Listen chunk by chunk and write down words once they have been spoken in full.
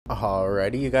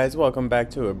Alrighty, you guys, welcome back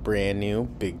to a brand new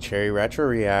Big Cherry Retro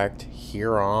React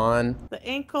here on The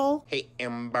ankle. Hey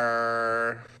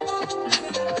Amber.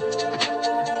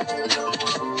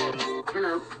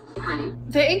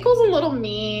 The ankle's a little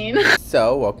mean.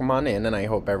 So, welcome on in, and I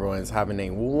hope everyone's having a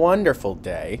wonderful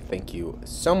day. Thank you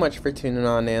so much for tuning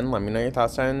on in. Let me know your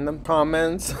thoughts down in the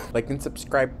comments. Like and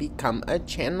subscribe, become a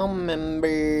channel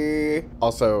member.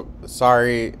 Also,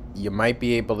 sorry, you might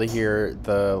be able to hear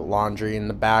the laundry in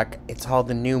the back. It's all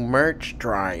the new merch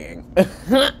drying.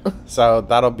 So,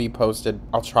 that'll be posted.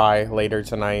 I'll try later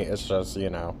tonight. It's just, you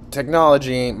know,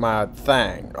 technology ain't my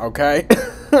thing, okay?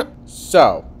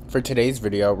 So, for today's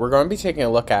video, we're going to be taking a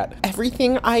look at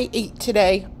everything I ate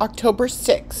today, October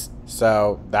 6th.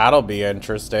 So that'll be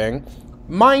interesting.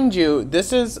 Mind you,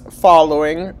 this is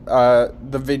following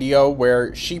the video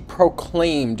where she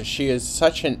proclaimed she is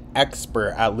such an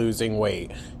expert at losing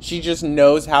weight. She just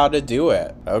knows how to do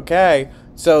it. Okay,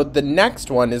 so the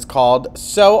next one is called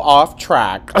So Off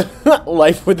Track,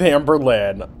 Life with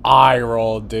Amberlynn. Eye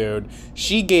roll, dude.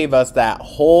 She gave us that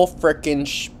whole frickin'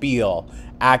 spiel,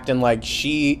 acting like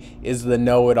she is the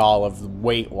know-it-all of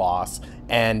weight loss.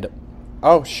 And,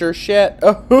 oh, sure shit.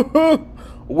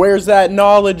 Where's that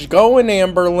knowledge going,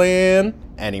 Amberlynn?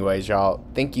 Anyways, y'all,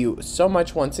 thank you so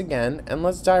much once again. And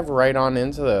let's dive right on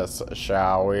into this,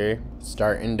 shall we?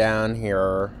 Starting down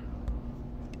here.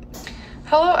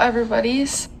 Hello,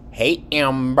 everybody's. Hey,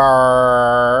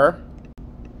 Amber.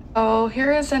 Oh,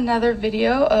 here is another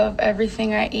video of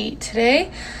everything I ate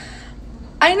today.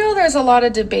 I know there's a lot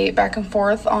of debate back and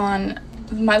forth on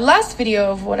my last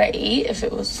video of what I ate, if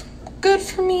it was good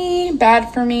for me,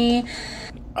 bad for me.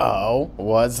 Oh,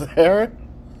 was there?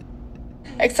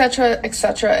 Etc.,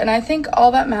 etc. And I think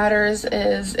all that matters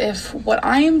is if what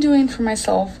I am doing for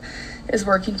myself is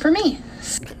working for me.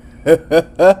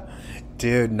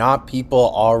 Dude, not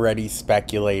people already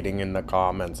speculating in the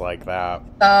comments like that.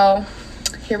 So,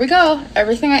 here we go.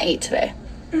 Everything I ate today.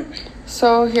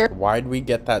 So here. Why'd we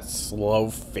get that slow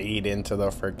fade into the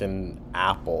freaking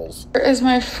apples? Here is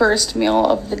my first meal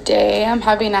of the day. I'm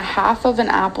having a half of an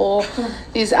apple.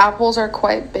 These apples are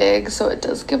quite big, so it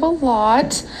does give a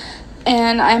lot.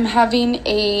 And I'm having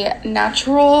a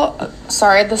natural,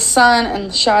 sorry, the sun and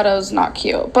the shadows not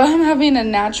cute, but I'm having a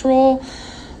natural.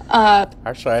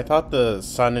 Actually, I thought the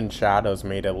sun and shadows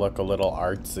made it look a little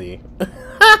artsy.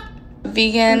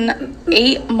 Vegan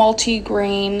 8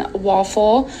 multi-grain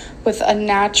waffle with a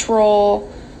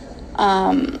natural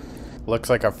Looks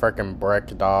like a freaking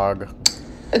brick, dog.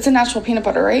 it's a natural peanut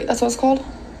butter, right? That's what it's called?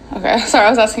 Okay, sorry, I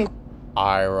was asking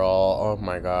Eye roll. Oh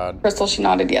my god. Crystal. She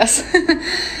nodded yes.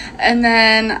 And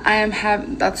then I am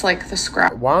having, that's like the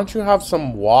scraps Why don't you have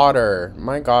some water?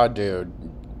 My god, dude.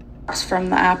 from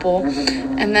the apple.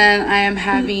 And then I am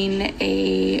having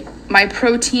my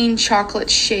protein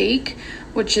chocolate shake,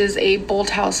 which is a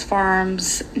Bolthouse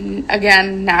Farms,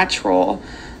 again, natural.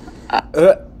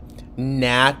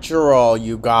 Natural,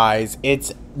 you guys.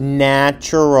 It's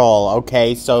natural,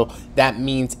 okay? So that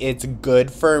means it's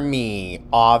good for me,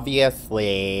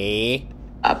 obviously.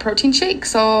 A protein shake.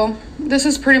 So this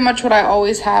is pretty much what I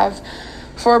always have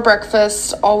for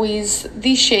breakfast, always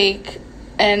the shake.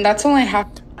 And that's only half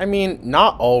I mean,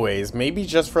 not always. Maybe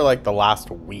just for like the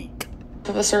last week.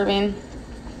 of a serving.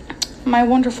 My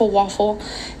wonderful waffle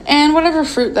and whatever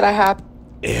fruit that I have.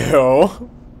 Ew.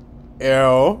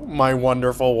 Ew, my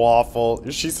wonderful waffle.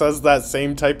 She says that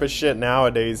same type of shit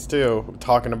nowadays, too.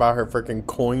 Talking about her freaking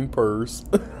coin purse.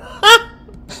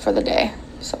 For the day.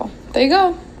 So, there you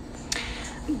go.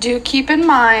 Do keep in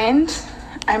mind,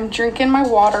 I'm drinking my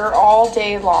water all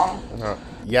day long.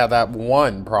 Yeah, that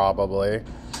one, probably.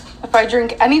 If I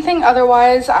drink anything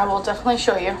otherwise, I will definitely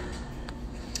show you.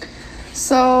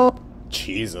 So,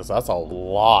 Jesus, that's a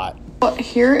lot.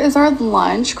 here is our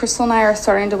lunch. Crystal and I are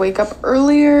starting to wake up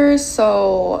earlier,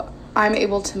 so I'm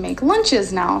able to make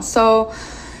lunches now. So,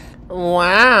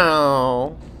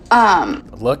 Wow.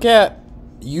 Look at,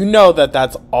 you know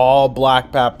that's all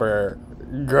black pepper,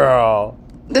 girl.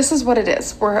 this is what it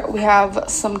is. We have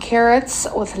some carrots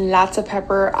with lots of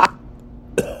pepper.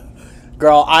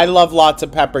 Girl, I love lots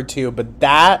of pepper too, but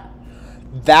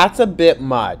that's a bit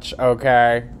much,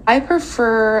 okay? I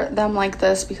prefer them like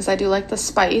this because I do like the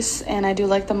spice and I do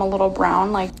like them a little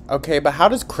brown. Like, Okay, but how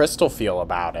does Crystal feel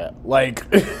about it? Like,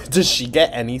 does she get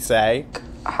any say?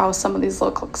 how some of these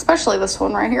look, especially this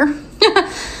one right here.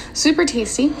 Super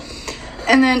tasty.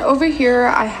 And then over here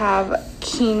I have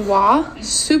quinoa.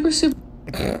 Super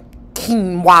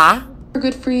Quinoa?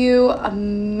 good for you.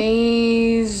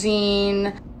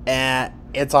 Amazing.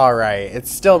 It's alright. It's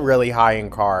still really high in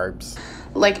carbs.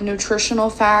 Like nutritional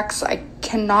facts. I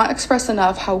cannot express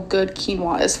enough how good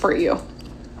quinoa is for you.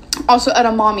 Also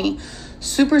edamame,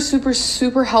 super, super,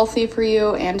 super healthy for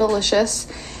you and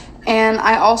delicious. And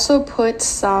I also put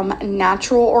some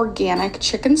natural organic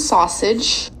chicken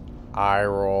sausage. Eye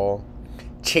roll.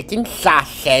 Chicken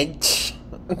sausage.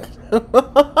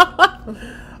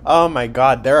 Oh my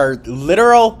god, there are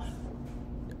literal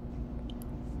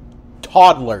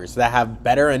toddlers that have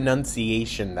better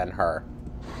enunciation than her.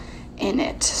 In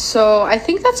it. So I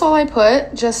think that's all I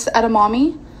put, just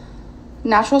edamame,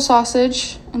 natural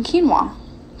sausage, and quinoa.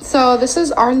 So this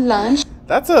is our lunch.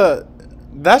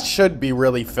 That should be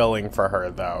really filling for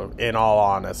her though, in all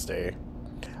honesty.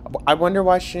 I wonder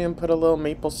why she didn't put a little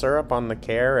maple syrup on the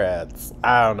carrots.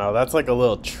 I don't know, that's like a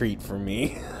little treat for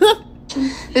me.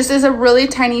 This is a really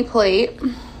tiny plate.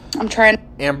 I'm trying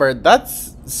Amber,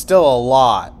 that's still a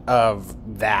lot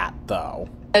of that though.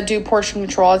 to do portion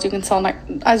control, as you can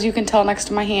tell next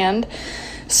to my hand.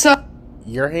 So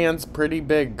Your hand's pretty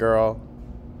big, girl.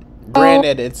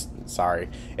 Granted, it's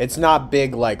not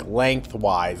big like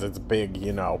lengthwise, it's big,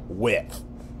 you know, width.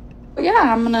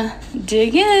 yeah, I'm gonna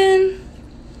dig in.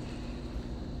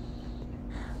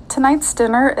 Tonight's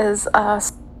dinner is a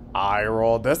Eye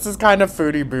roll. This is kind of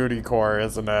foodie booty core,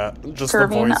 isn't it? Just the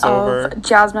serving voiceover. of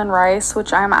jasmine rice,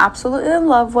 which I'm absolutely in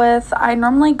love with. I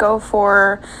normally go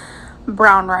for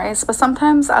brown rice, but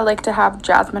sometimes I like to have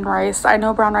jasmine rice. I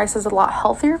know brown rice is a lot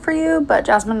healthier for you, but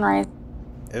jasmine rice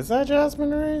Is that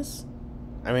jasmine rice?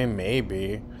 I mean,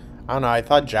 maybe. I don't know. I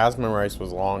thought jasmine rice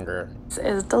was longer.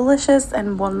 is delicious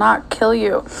and will not kill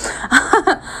you.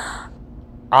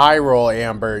 Eye roll,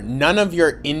 Amber. None of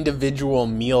your individual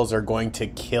meals are going to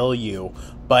kill you,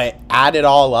 but add it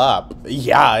all up.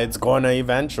 Yeah, it's going to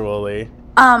eventually.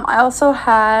 I also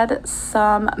had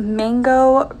some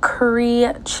mango curry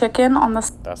chicken on the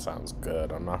That sounds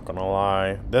good. I'm not going to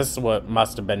lie. This is what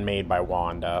must have been made by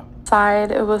Wanda.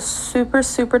 side. It was super,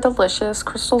 super delicious.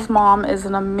 Crystal's mom is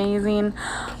an amazing.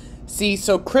 See,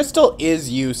 so Crystal is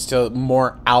used to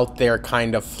more out there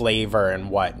kind of flavor and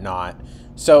whatnot.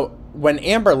 So when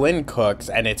Amberlynn cooks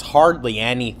and it's hardly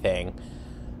anything,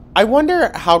 I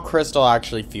wonder how Crystal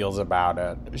actually feels about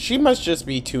it. She must just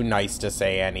be too nice to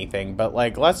say anything, but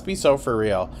like, let's be so for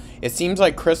real. It seems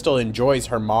like Crystal enjoys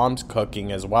her mom's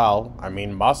cooking as well. I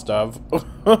mean, must have.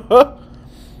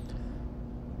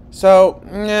 So,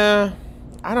 yeah,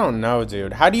 I don't know,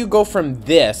 dude. How do you go from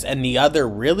this and the other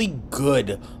really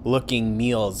good looking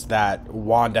meals that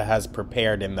Wanda has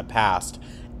prepared in the past,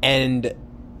 and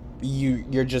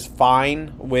you're just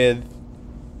fine with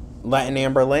letting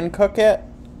Amberlynn cook it?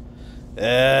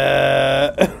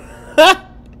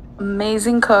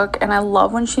 Amazing cook, and I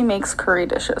love when she makes curry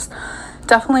dishes.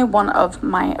 Definitely one of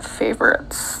my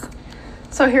favorites.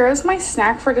 So here is my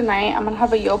snack for tonight. I'm gonna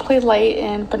have a Yoplait Light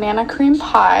and banana cream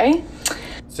pie.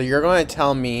 So you're going to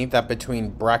tell me that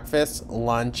between breakfast,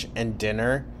 lunch, and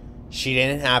dinner, she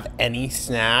didn't have any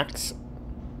snacks?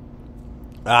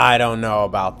 I don't know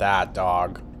about that,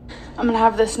 dog. I'm gonna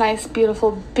have this nice,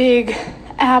 beautiful, big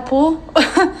apple.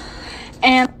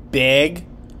 And Big.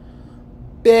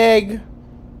 I'm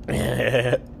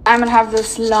gonna have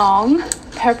this long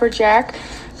pepper jack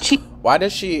cheese Why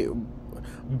does she...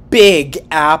 Big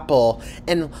apple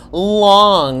and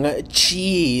long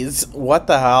cheese. What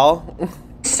the hell?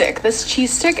 stick. This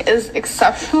cheese stick is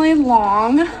exceptionally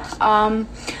long.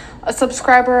 A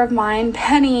subscriber of mine,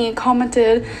 Penny,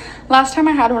 commented, last time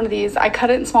I had one of these, I cut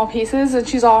it in small pieces, and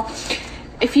she's all,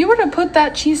 if you were to put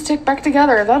that cheese stick back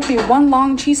together, that'd be one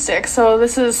long cheese stick. So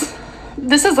this is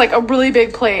like a really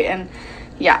big plate, and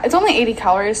yeah, it's only 80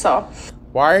 calories, so.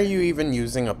 Why are you even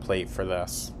using a plate for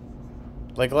this?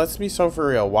 Like, let's be so for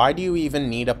real. Why do you even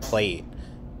need a plate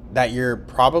that you're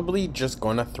probably just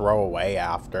going to throw away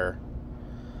after?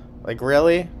 Like,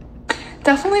 really?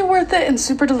 Definitely worth it and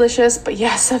super delicious, but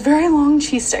yes, a very long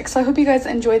cheese stick. So I hope you guys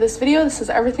enjoy this video. This is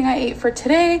everything I ate for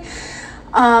today.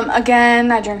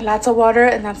 Again, I drank lots of water,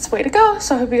 and that's the way to go.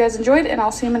 So I hope you guys enjoyed, and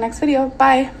I'll see you in my next video.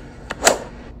 Bye.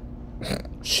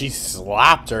 She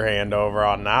slapped her hand over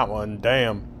on that one.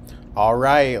 Damn. All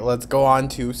right, let's go on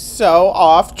to So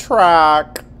Off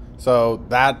Track. So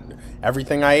that,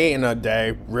 everything I ate in a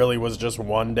day really was just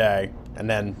one day. And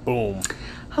then, boom.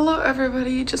 Hello,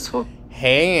 everybody. Just woke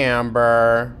Hey,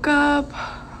 Amber. up.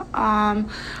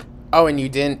 Oh, and you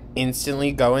didn't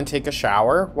instantly go and take a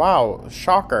shower? Wow,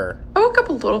 shocker. I woke up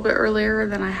a little bit earlier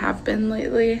than I have been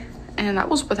lately, and that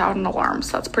was without an alarm,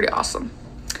 so that's pretty awesome.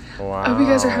 Wow. I hope you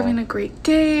guys are having a great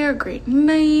day, a great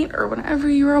night, or whenever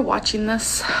you are watching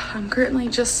this. I'm currently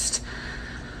just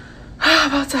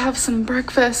about to have some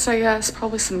breakfast, I guess,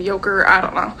 probably some yogurt, I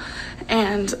don't know.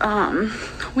 And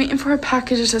waiting for a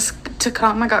package to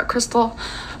come. I got Crystal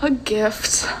a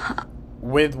gift.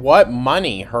 With what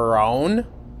money? Her own?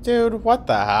 Dude, what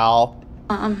the hell?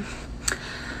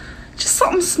 Just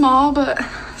something small, but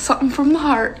something from the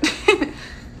heart.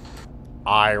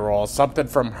 Eye roll. Something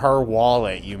from her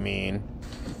wallet, you mean?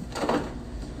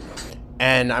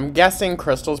 And I'm guessing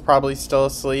Crystal's probably still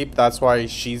asleep. That's why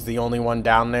she's the only one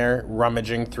down there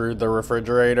rummaging through the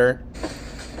refrigerator.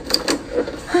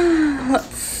 Let's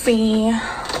see.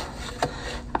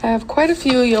 I have quite a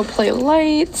few Yoplait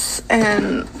Lights,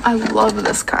 and I love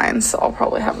this kind, so I'll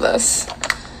probably have this.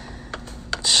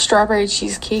 Strawberry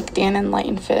cheesecake, Dannon Light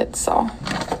and Fit, so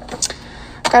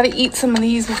gotta eat some of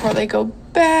these before they go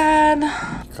bad.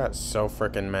 You got so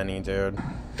freaking many, dude.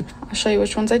 I'll show you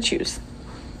which ones I choose.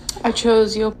 I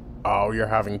chose Yoplait Oh, you're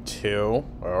having 2?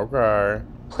 Okay.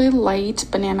 Light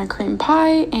Banana Cream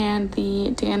Pie and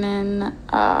the Dannon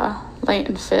Light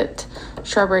and Fit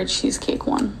Strawberry Cheesecake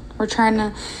one. We're trying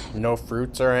to No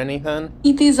fruits or anything?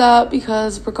 eat these up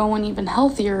because we're going even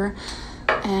healthier,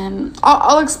 and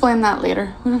I'll explain that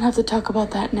later. We don't have to talk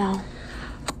about that now.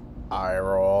 Eye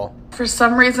roll. For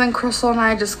some reason, Crystal and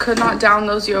I just could not down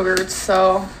those yogurts,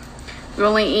 so we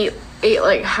only ate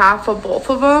like half of both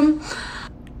of them.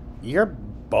 You're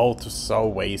both so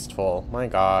wasteful. My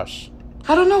gosh.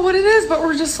 I don't know what it is, but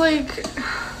we're just like,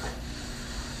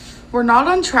 we're not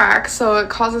on track, so it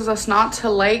causes us not to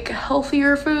like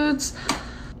healthier foods.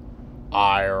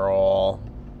 Eye roll.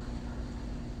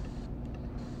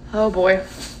 Oh boy.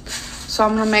 So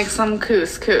I'm gonna make some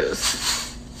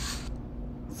couscous.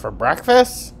 For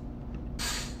breakfast?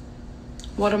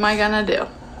 What am I gonna do?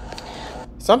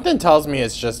 Something tells me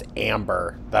it's just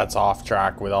Amber that's off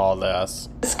track with all this.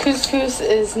 This couscous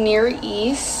is Near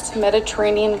East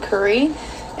Mediterranean curry,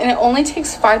 and it only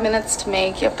takes 5 minutes to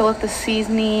make. You have to let the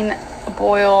seasoning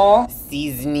boil.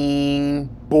 Seasoning,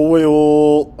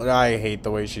 boil. I hate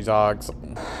the way she talks.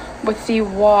 With the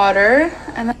water,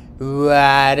 and then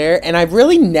Water. And I've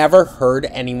really never heard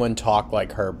anyone talk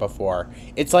like her before.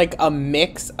 It's like a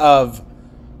mix of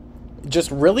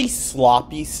just really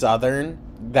sloppy Southern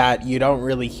that you don't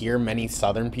really hear many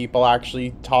Southern people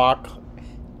actually talk.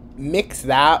 Mix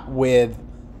that with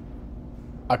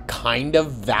a kind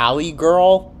of Valley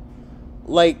Girl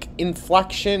like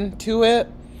inflection to it.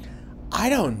 I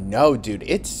don't know, dude.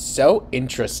 It's so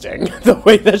interesting the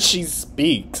way that she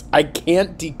speaks. I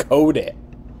can't decode it.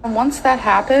 once that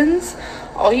happens,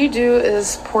 all you do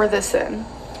is pour this in.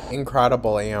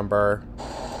 Incredible, Amber.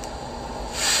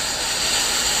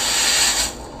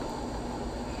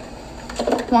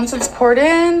 Once it's poured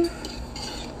in,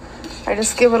 I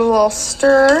just give it a little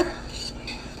stir.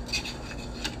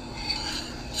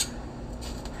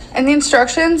 In the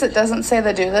instructions, it doesn't say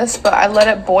to do this, but I let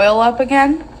it boil up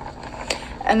again.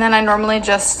 And then I normally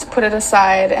just put it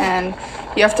aside, and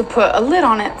you have to put a lid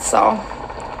on it, so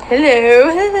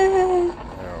hello.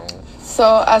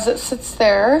 So as it sits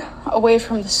there, away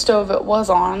from the stove it was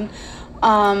on,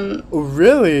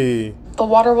 Really? the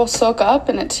water will soak up,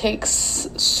 and it takes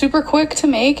super quick to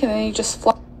make, and then you just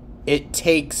It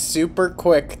takes super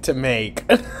quick to make.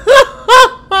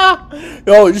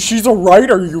 Oh, she's a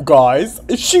writer, you guys.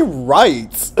 She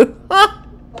writes.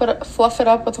 fluff it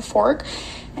up with a fork,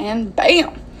 and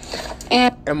bam.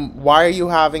 And why are you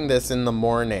having this in the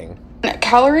morning?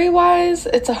 Calorie wise,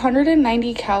 it's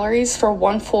 190 calories for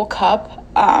 1 full cup.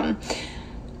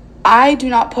 I do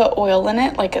not put oil in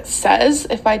it like it says.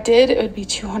 If I did, it would be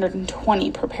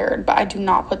 220 prepared, but I do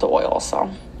not put the oil, so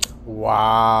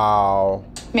Wow.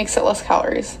 makes it less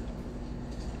calories.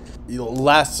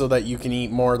 Less so that you can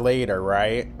eat more later,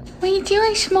 right? What are you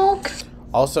doing, Smoke?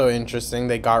 Also interesting,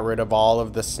 they got rid of all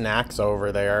of the snacks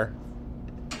over there.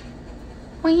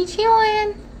 What are you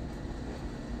doing?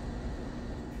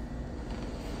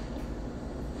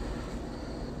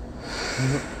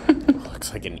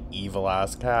 Looks like an evil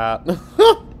ass cat.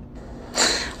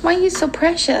 Why are you so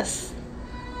precious?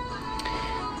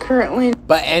 Currently,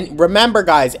 And remember,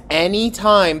 guys,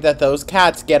 anytime that those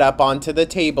cats get up onto the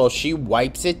table, she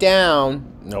wipes it down.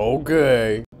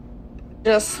 Okay.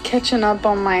 just catching up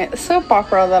on my soap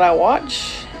opera that I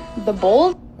watch, The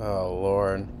Bold Oh,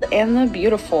 Lord. and the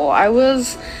Beautiful. I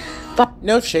was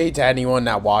No shade to anyone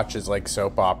that watches, like,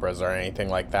 soap operas or anything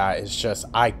like that. It's just,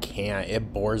 I can't.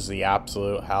 It bores the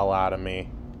absolute hell out of me.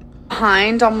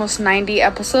 behind almost 90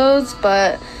 episodes,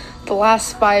 but the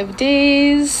last 5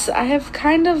 days, I have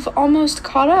kind of almost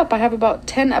caught up. I have about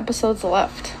 10 episodes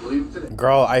left.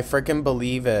 Girl, I freaking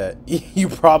believe it. You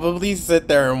probably sit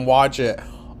there and watch it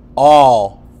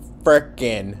all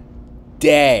freaking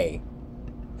day.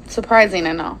 Surprising,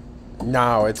 I know.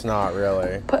 No, it's not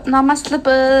really. Putting on my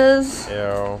slippers.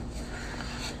 Ew.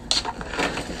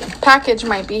 Package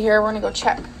might be here. We're gonna go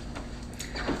check.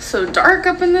 So dark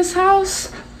up in this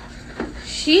house.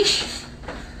 Sheesh.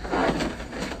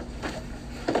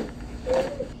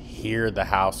 hear the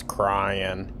house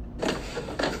crying.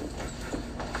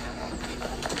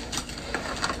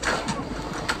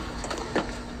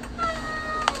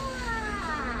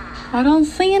 I don't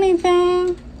see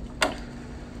anything.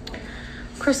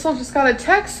 Crystal just got a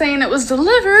text saying it was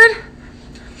delivered,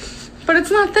 but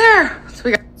it's not there. So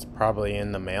we It's probably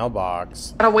in the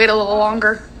mailbox. gotta wait a little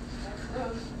longer.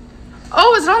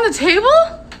 Oh, is it on the table?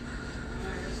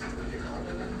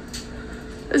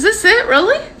 Is this it,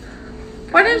 really?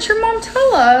 Why didn't your mom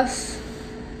tell us?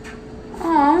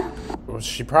 Aw. Well,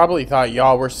 she probably thought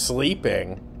y'all were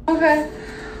sleeping. Okay.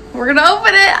 We're gonna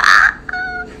open it. Ah!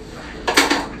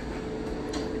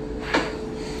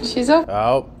 She's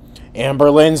Oh,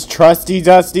 Amberlynn's trusty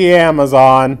dusty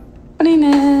Amazon. opening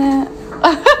it.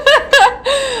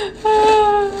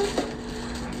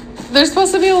 There's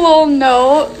supposed to be a little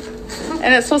note,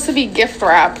 and it's supposed to be gift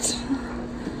wrapped.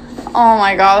 Oh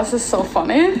my god, this is so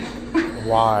funny.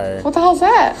 Why? What the hell's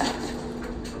that?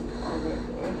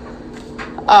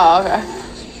 Oh, okay.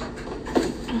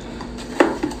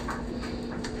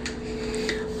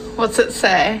 What's it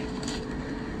say?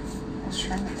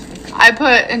 I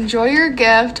put, enjoy your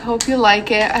gift. Hope you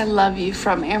like it. I love you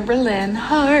from Amberlynn.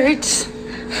 Heart.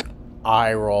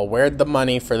 Eye roll. Where'd the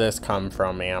money for this come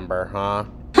from, Amber, huh?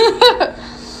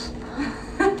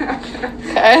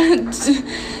 Okay.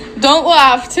 Don't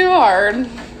laugh too hard.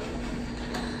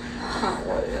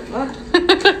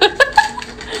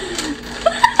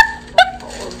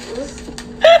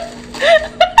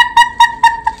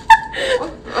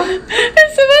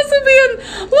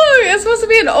 It's supposed to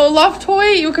be an Olaf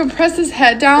toy. You can press his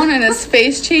head down and his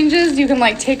face changes. You can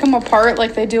like take him apart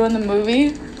like they do in the movie.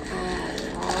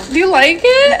 Do you like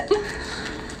it?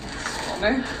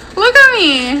 Look at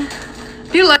me.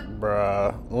 Do you like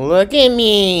Bruh. Look at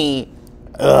me.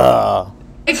 Ugh.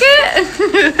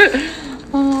 it?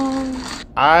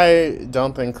 I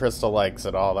don't think Crystal likes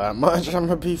it all that much. I'm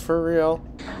gonna be for real.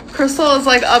 Crystal is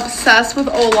like obsessed with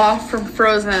Olaf from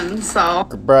Frozen, so.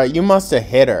 Bruh, you must have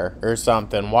hit her or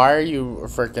something. Why are you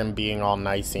freaking being all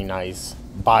nicey nice?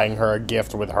 Buying her a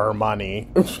gift with her money.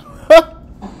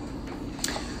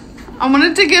 I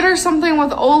wanted to get her something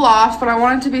with Olaf, but I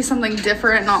wanted to be something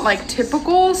different, not like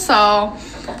typical, so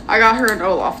I got her an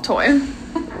Olaf toy.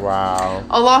 Wow.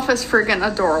 Olaf is freaking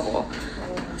adorable.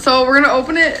 So we're gonna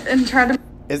open it and try to.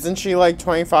 Isn't she like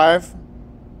 25?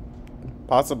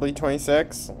 Possibly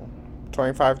 26?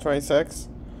 25, 26?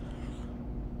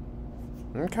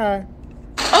 Okay.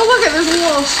 Oh, look at this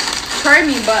little try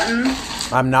me button.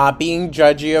 I'm not being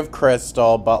judgy of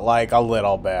Crystal, but like a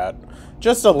little bit.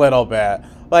 Just a little bit.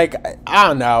 Like, I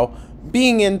don't know.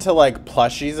 Being into like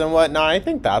plushies and whatnot, I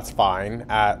think that's fine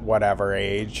at whatever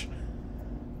age.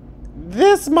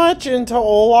 This much into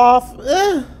Olaf?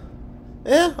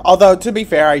 Although, to be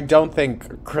fair, I don't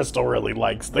think Crystal really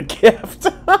likes the gift.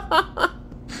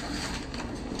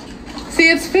 See,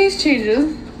 its face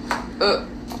changes. That's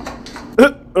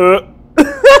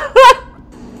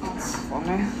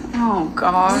funny. Oh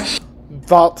gosh.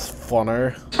 That's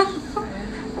funny.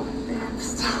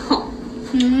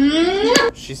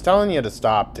 She's telling you to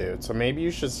stop, dude, so maybe you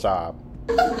should stop.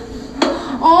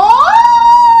 Oh!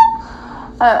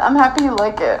 I'm happy you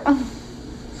like it.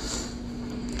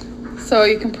 So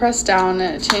you can press down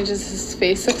and it changes his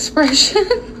face expression.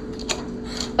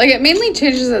 Like it mainly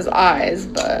changes his eyes,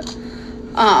 but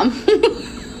and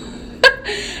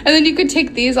then you could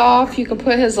take these off. You can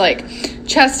put his like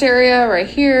chest area right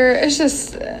here. It's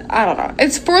just, I don't know.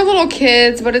 It's for little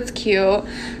kids, but it's cute.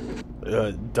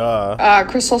 Duh.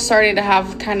 Crystal's starting to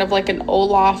have kind of like an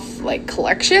Olaf like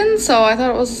collection, so I thought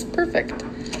it was perfect.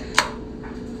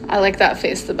 I like that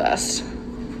face the best.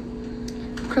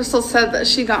 Crystal said that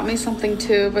she got me something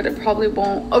too, but it probably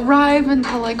won't arrive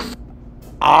until like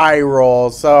Eye roll.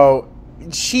 So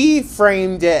she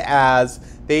framed it as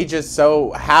they just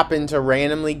so happen to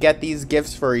randomly get these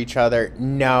gifts for each other.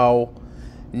 No.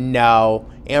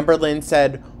 Amberlynn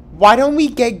said, why don't we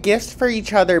get gifts for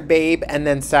each other, babe? And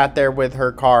then sat there with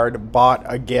her card, bought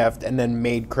a gift, and then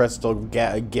made Crystal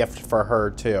get a gift for her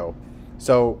too.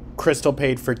 So Crystal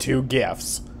paid for 2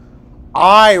 gifts.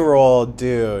 Eye roll,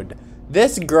 dude.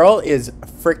 This girl is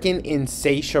freaking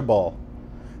insatiable.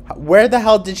 Where the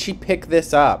hell did she pick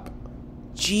this up?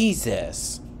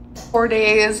 Jesus. 4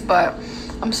 days, but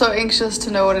I'm so anxious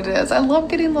to know what it is. I love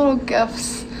getting little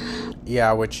gifts.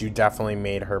 Yeah, which you definitely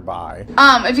made her buy.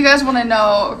 If you guys want to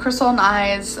know, Crystal and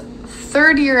I's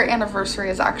 3rd year anniversary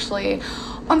is actually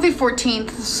on the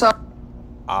 14th, so.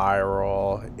 Eye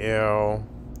roll. Ew.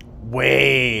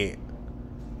 Wait.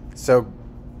 So,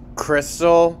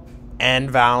 Crystal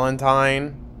and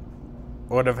Valentine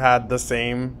would have had the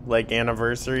same, like,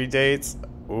 anniversary dates?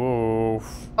 Ooh.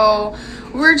 Oof. So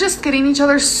we're just getting each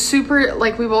other super,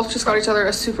 like, we both just got each other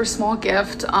a super small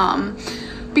gift,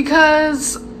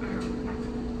 because,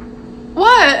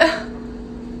 what?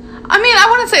 I mean, I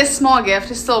wouldn't say a small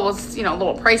gift. It still was, you know, a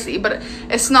little pricey, but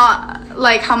it's not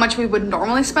like how much we would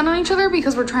normally spend on each other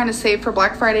because we're trying to save for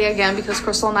Black Friday again because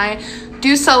Crystal and I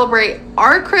do celebrate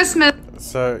our Christmas.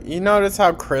 So, you notice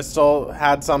how Crystal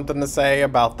had something to say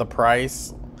about the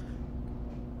price?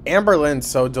 Amberlynn's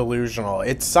so delusional.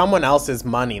 It's someone else's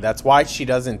money. That's why she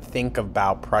doesn't think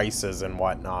about prices and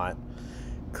whatnot.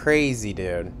 Crazy,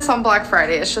 dude. It's on Black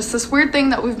Friday. It's just this weird thing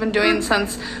that we've been doing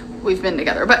since we've been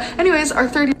together. But anyways, our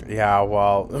 30th Yeah,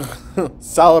 well,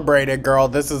 celebrate it, girl.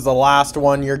 This is the last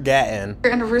one you're getting.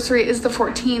 anniversary is the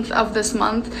 14th of this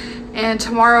month, and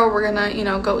tomorrow we're gonna, you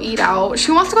know, go eat out.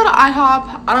 She wants to go to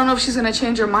IHOP. I don't know if she's gonna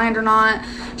change her mind or not.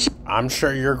 She I'm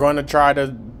sure you're going to try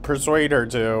to persuade her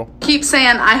to. keeps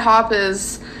saying IHOP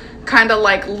is kind of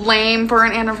like lame for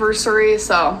an anniversary,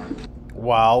 so.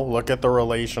 Well, look at the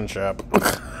relationship.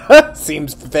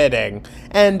 Seems fitting.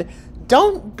 And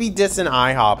don't be dissing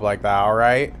IHOP like that,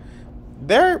 alright?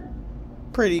 They're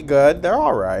pretty good. They're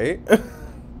alright. I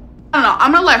don't know.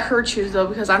 I'm gonna let her choose though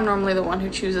because I'm normally the one who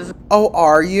chooses. Oh,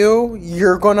 are you?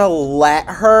 You're gonna let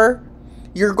her?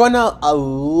 You're gonna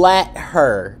let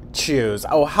her choose.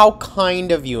 Oh, how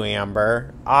kind of you,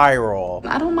 Amber. Eye roll.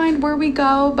 I don't mind where we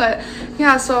go, but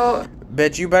yeah, so.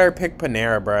 Bitch, you better pick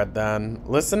Panera Bread then.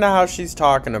 Listen to how she's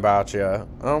talking about you.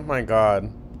 Oh my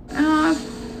god.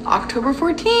 October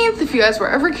 14th, if you guys were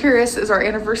ever curious, is our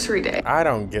anniversary day. I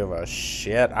don't give a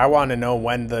shit. I want to know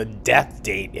when the death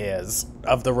date is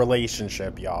of the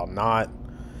relationship, y'all. Not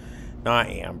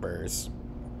Amber's.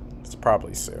 It's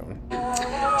probably soon.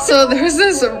 So there's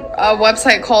this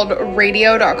website called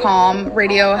radio.com.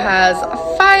 Radio has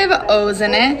 5 O's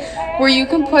in it where you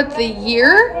can put the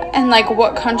year and like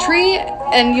what country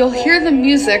and you'll hear the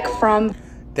music from.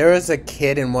 There was a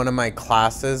kid in one of my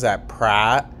classes at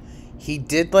Pratt. He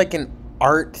did like an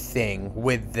art thing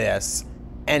with this,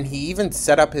 and he even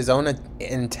set up his own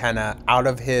antenna out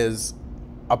of his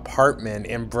apartment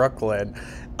in Brooklyn.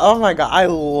 Oh my god, I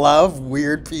love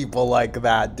weird people like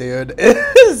that, dude.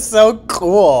 It's so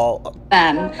cool.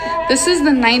 Then this is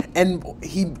the 9th. And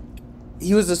he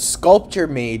was a sculpture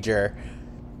major,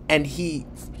 and he,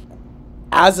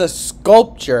 as a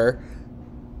sculpture,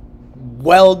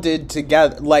 welded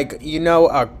together, like, you know,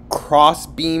 a cross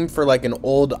beam for like an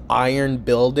old iron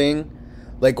building,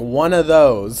 like one of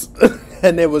those.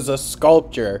 And it was a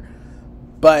sculpture,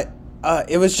 but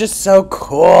it was just so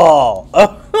cool.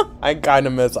 I kind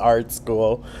of miss art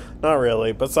school. Not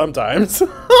really, but sometimes.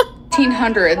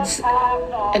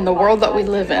 1800s in the world that we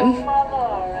live in.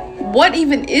 What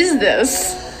even is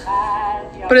this?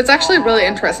 But it's actually really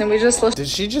interesting. We just listened. Did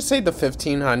she just say the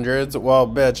 1500s? Well,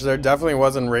 bitch, there definitely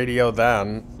wasn't radio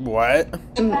then. What?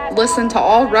 Listen to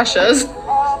all Russia's.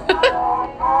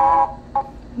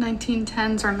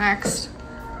 1910s are next.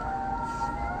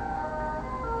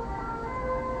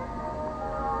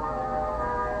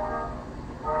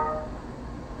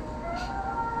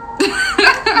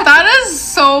 That is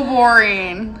so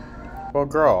boring. Well,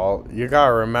 girl, you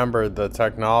gotta remember the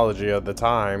technology of the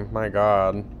time. My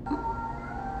god.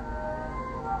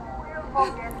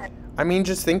 I mean,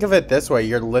 just think of it this way.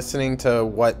 You're listening to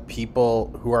what people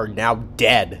who are now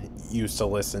dead used to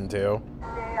listen to.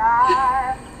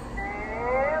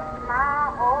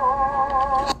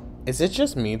 Is it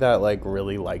just me that, like,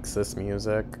 really likes this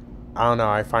music? I don't know.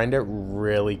 I find it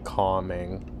really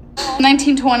calming.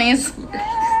 1920s.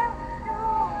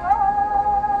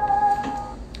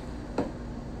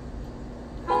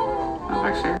 Oh,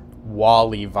 actually.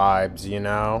 Wall-E vibes, you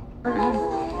know?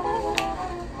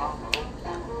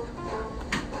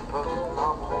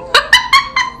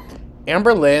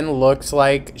 Amberlynn looks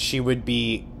like she would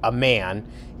be a man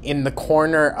in the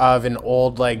corner of an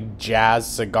old, like, jazz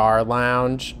cigar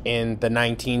lounge in the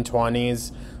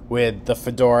 1920s with the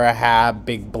fedora hat,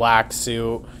 big black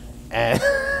suit, and,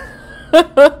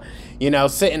 you know,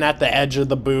 sitting at the edge of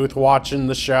the booth watching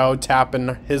the show,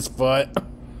 tapping his foot.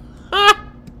 Yeah,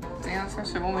 that's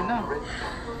actually what we know.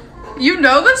 You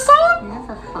know this song? You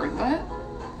never heard that?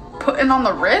 Putting on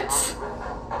the Ritz?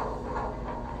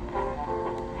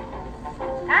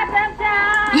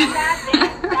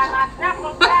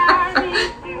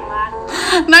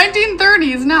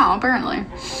 1930s now, apparently.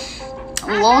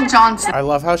 Lil Johnson. I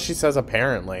love how she says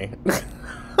apparently.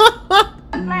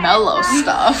 Mellow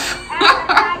stuff.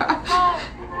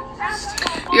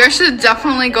 You guys should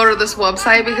definitely go to this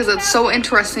website because it's so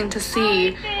interesting to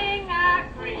see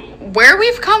where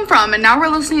we've come from, and now we're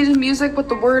listening to music with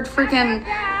the word freaking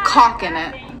cock in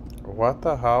it. what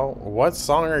the hell? What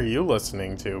song are you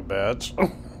listening to, bitch?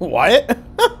 What?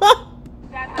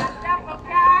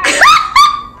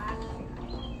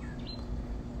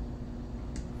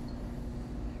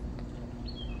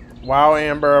 Wow,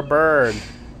 Amber, a bird.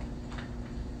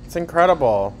 It's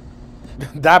incredible.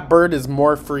 That bird is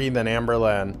more free than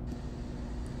Amberlynn.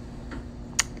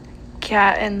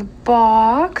 Cat in the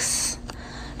box.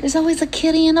 There's always a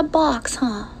kitty in a box,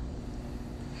 huh?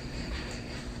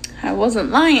 I wasn't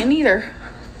lying either.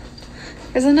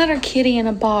 There's another kitty in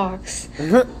a box.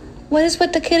 What is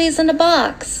with the kitties in the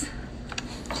box?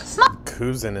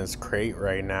 Who's in his crate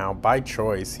right now? By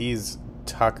choice, he's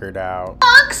tuckered out.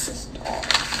 Box?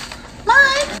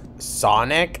 Mine?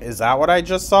 Sonic? Is that what I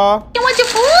just saw? You want your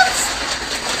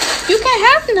foods? You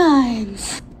can't have none.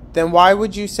 Then why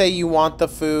would you say you want the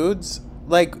foods?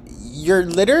 Like, you're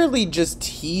literally just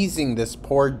teasing this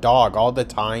poor dog all the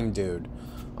time, dude.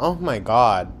 Oh my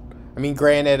god. I mean,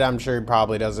 granted, I'm sure he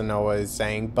probably doesn't know what he's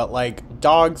saying, but like,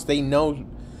 dogs, they know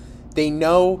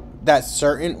that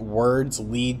certain words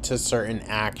lead to certain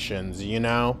actions, you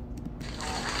know?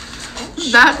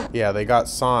 Yeah, they got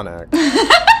Sonic.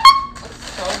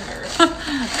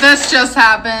 This just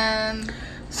happened.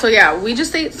 So yeah, we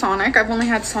just ate Sonic. I've only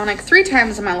had Sonic 3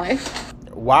 times in my life.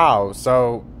 Wow,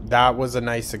 so that was a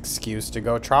nice excuse to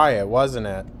go try it, wasn't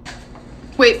it?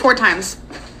 Wait, 4 times.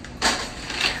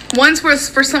 Once was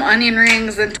for some onion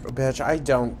rings and... Bitch, I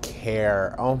don't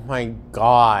care. Oh my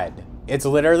god. It's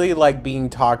literally like being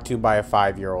talked to by a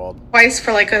 5-year-old. Twice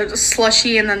for like a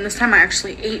slushie, and then this time I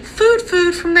actually ate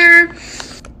food from there.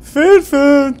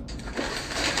 Food.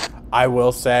 I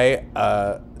will say,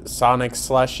 Sonic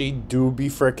slushie do be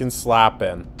frickin'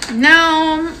 slapping.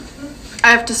 No,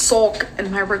 I have to sulk in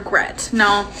my regret.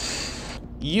 No.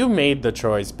 You made the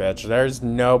choice, bitch. There's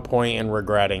no point in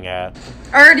regretting it.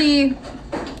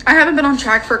 I haven't been on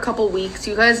track for a couple weeks.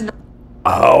 You guys know.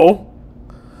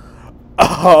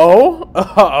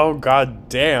 Oh, god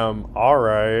damn.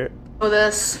 Alright.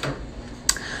 This.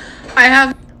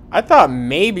 I thought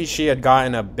maybe she had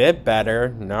gotten a bit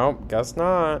better. Nope, guess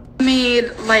not. Made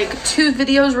like 2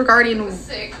 videos regarding...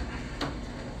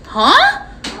 Huh?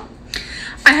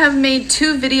 I have made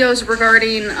 2 videos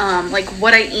regarding like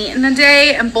what I eat in a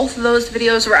day, and both of those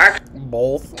videos were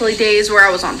actually days where I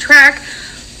was on track.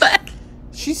 But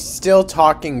she's still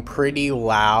talking pretty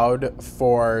loud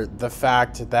for the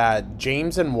fact that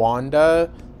James and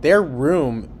Wanda, their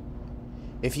room,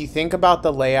 if you think about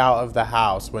the layout of the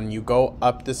house, when you go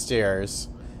up the stairs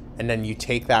and then you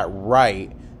take that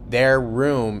right, their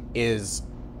room is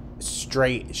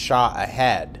straight shot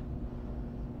ahead.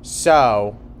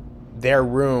 So their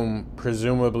room,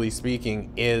 presumably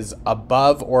speaking, is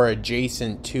above or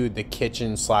adjacent to the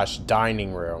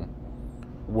kitchen/dining room,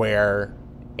 where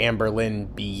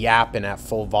Amberlynn be yapping at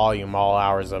full volume all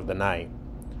hours of the night.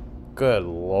 Good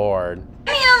lord.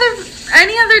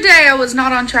 Any other day I was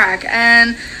not on track,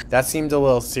 and that seemed a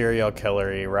little serial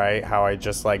killery, right? How I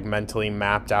just like mentally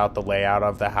mapped out the layout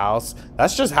of the house.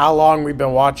 That's just how long we've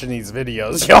been watching these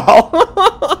videos,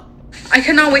 y'all. I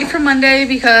cannot wait for Monday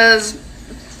because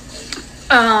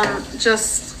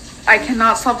I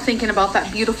cannot stop thinking about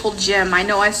that beautiful gym. I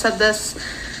know I said this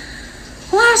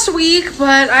last week,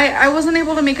 but I wasn't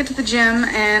able to make it to the gym,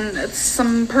 and it's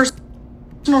some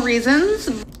personal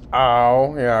reasons.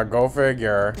 Oh, yeah, go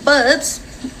figure. But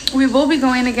we will be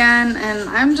going again, and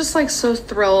I'm just like so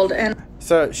thrilled. And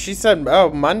so she said, oh,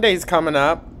 Monday's coming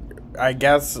up. I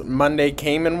guess Monday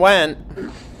came and went.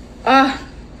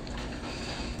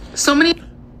 So many.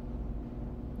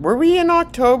 Were we in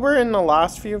October in the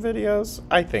last few videos?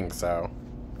 I think so.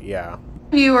 Yeah.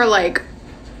 You are like,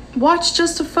 watch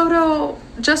just a photo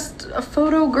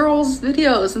girl's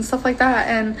videos and stuff like that,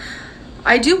 and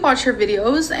I do watch her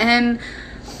videos, and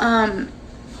I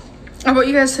want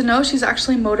you guys to know she's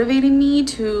actually motivating me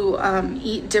to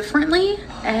eat differently.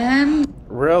 And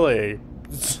really?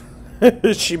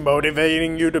 Is she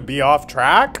motivating you to be off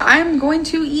track? I'm going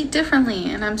to eat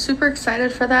differently, and I'm super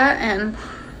excited for that. And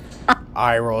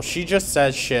eye roll. She just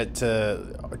says shit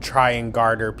to try and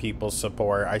garner people's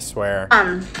support, I swear.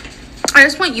 I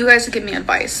just want you guys to give me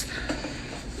advice.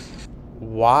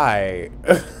 Why?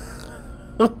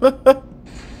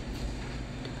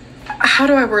 How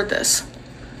do I word this?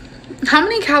 How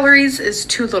many calories is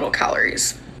too little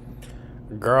calories?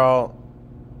 Girl,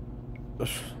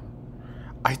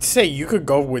 I'd say you could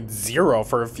go with 0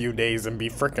 for a few days and be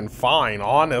freaking fine,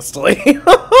 honestly.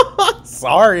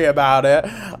 Sorry about it.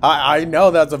 I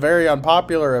know that's a very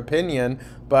unpopular opinion,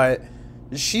 but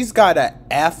she's got to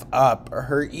F up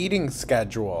her eating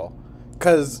schedule.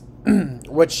 Because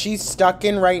what she's stuck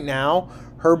in right now,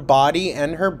 her body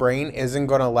and her brain isn't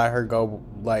going to let her go,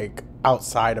 like,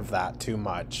 outside of that too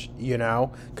much, you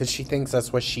know? Because she thinks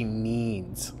that's what she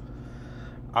needs.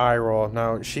 Eye roll.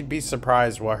 No, she'd be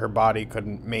surprised what her body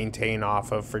could maintain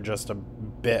off of for just a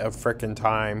bit of frickin'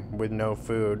 time with no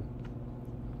food.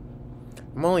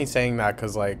 I'm only saying that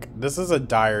because, like, this is a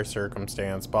dire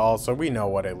circumstance, but also we know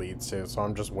what it leads to, so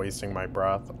I'm just wasting my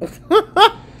breath.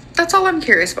 That's all I'm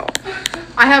curious about.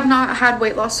 I have not had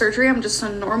weight loss surgery. I'm just a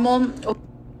normal...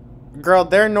 Girl,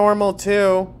 they're normal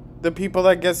too. The people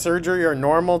that get surgery are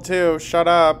normal too. Shut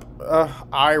up.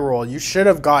 Eye roll. You should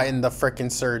have gotten the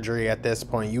frickin' surgery at this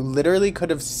point. You literally could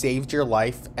have saved your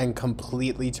life and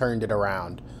completely turned it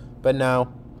around. But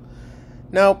no.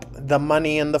 Nope. The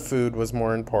money and the food was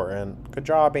more important. Good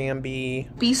job,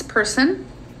 Amby. Obese person.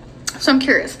 So I'm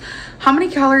curious. How many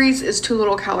calories is too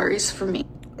little calories for me?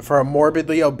 For a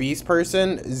morbidly obese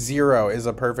person, 0 is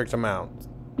a perfect amount.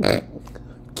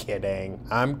 Kidding.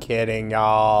 I'm kidding,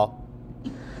 y'all.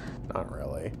 Not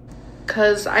really.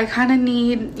 Because I kind of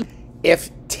need... If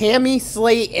Tammy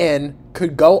Slayton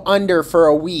could go under for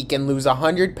a week and lose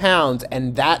 100 pounds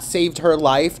and that saved her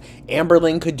life,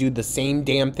 Amberlynn could do the same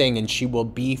damn thing and she will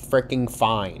be freaking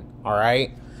fine. All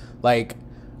right? Like,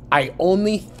 I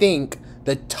only think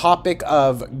the topic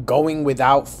of going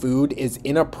without food is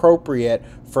inappropriate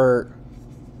for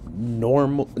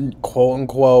normal, quote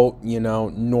unquote, you know,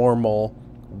 normal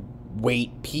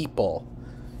weight people.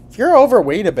 If you're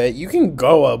overweight a bit, you can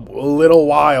go a little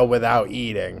while without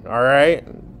eating, all right?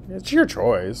 It's your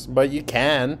choice, but you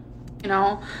can. You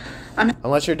know, I'm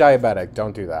Unless you're diabetic,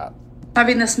 don't do that.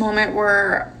 having this moment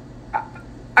where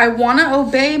I want to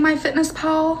obey my fitness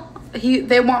pal.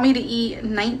 They want me to eat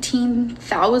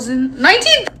 19,000...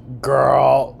 19,000!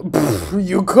 Girl,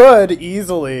 you could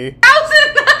easily.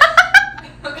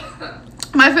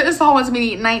 My fitness pal wants me to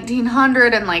eat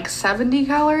 1,970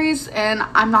 calories, and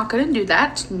I'm not going to do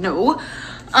that. No.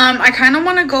 I kind of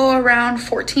want to go around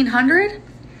 1,400.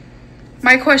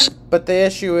 My question But the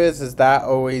issue is that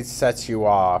always sets you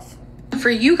off. for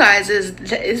you guys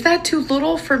is that too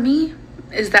little for me?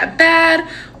 Is that bad?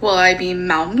 Will I be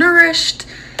malnourished?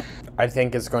 I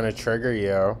think it's going to trigger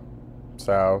you.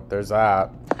 So, there's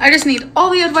that. I just need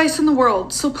all the advice in the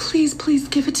world, so please, please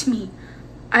give it to me.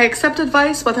 I accept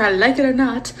advice whether I like it or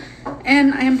not,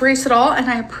 and I embrace it all and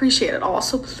I appreciate it all.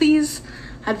 So please,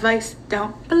 advice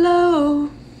down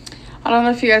below. I don't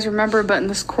know if you guys remember, but in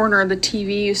this corner, the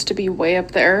TV used to be way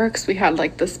up there because we had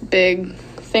like this big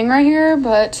thing right here,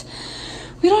 but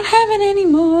we don't have it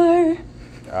anymore.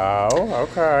 Oh,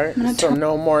 okay. So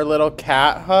no more little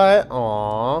cat hut?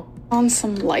 Aww. On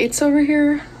some lights over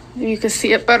here. You can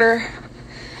see it better.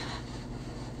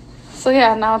 So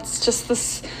yeah, now it's just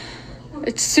this...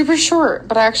 It's super short,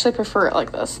 but I actually prefer it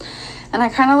like this. And I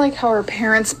kind of like how our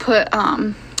parents put,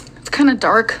 it's kind of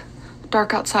dark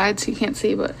outside, so you can't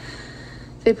see, but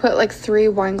they put like 3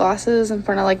 wine glasses in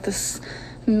front of like this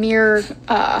mirror,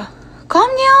 calm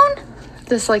down,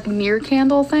 this like mirror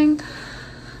candle thing.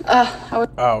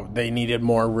 Oh, they needed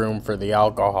more room for the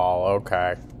alcohol.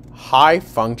 Okay. High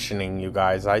functioning, you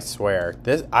guys, I swear.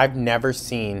 I've never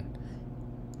seen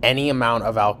any amount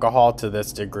of alcohol to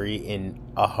this degree in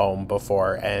a home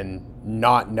before and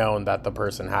not known that the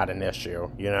person had an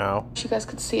issue, you know? You guys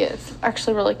could see it. It's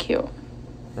actually really cute.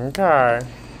 Okay.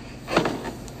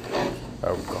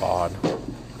 Oh, God.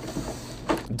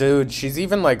 Dude, she's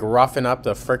even, like, roughing up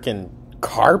the freaking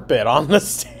carpet on the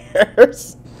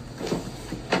stairs.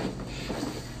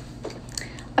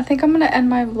 I think I'm going to end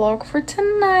my vlog for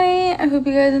tonight. I hope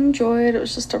you guys enjoyed. It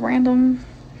was just a random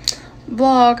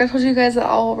vlog. I told you guys that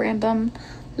I'll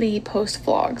randomly post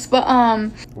vlogs. But,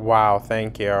 Wow,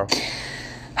 thank you.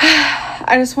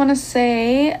 I just want to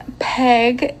say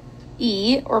Peg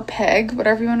E or Peg,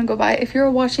 whatever you want to go by. If you're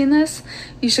watching this,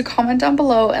 you should comment down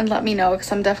below and let me know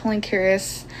because I'm definitely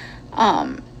curious.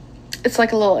 It's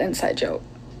like a little inside joke.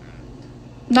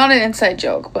 Not an inside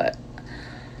joke, but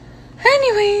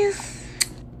anyways.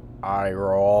 Eye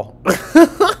roll.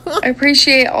 I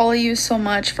appreciate all of you so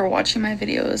much for watching my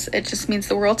videos. It just means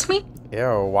the world to me.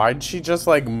 Ew, why'd she just,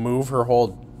 like, move her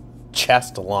whole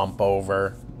chest lump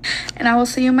over? And I will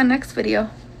see you in my next video.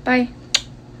 Bye.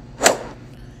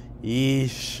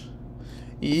 Yeesh.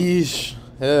 Yeesh.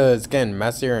 Ugh, it's getting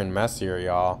messier and messier,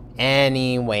 y'all.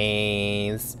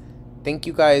 Anyways, thank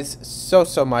you guys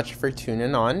so much for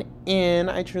tuning on in.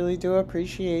 I truly do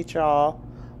appreciate y'all.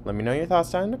 Let me know your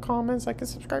thoughts down in the comments. Like and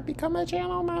subscribe, become a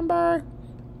channel member.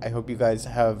 I hope you guys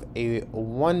have a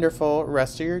wonderful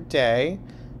rest of your day.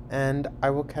 And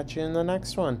I will catch you in the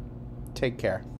next one. Take care.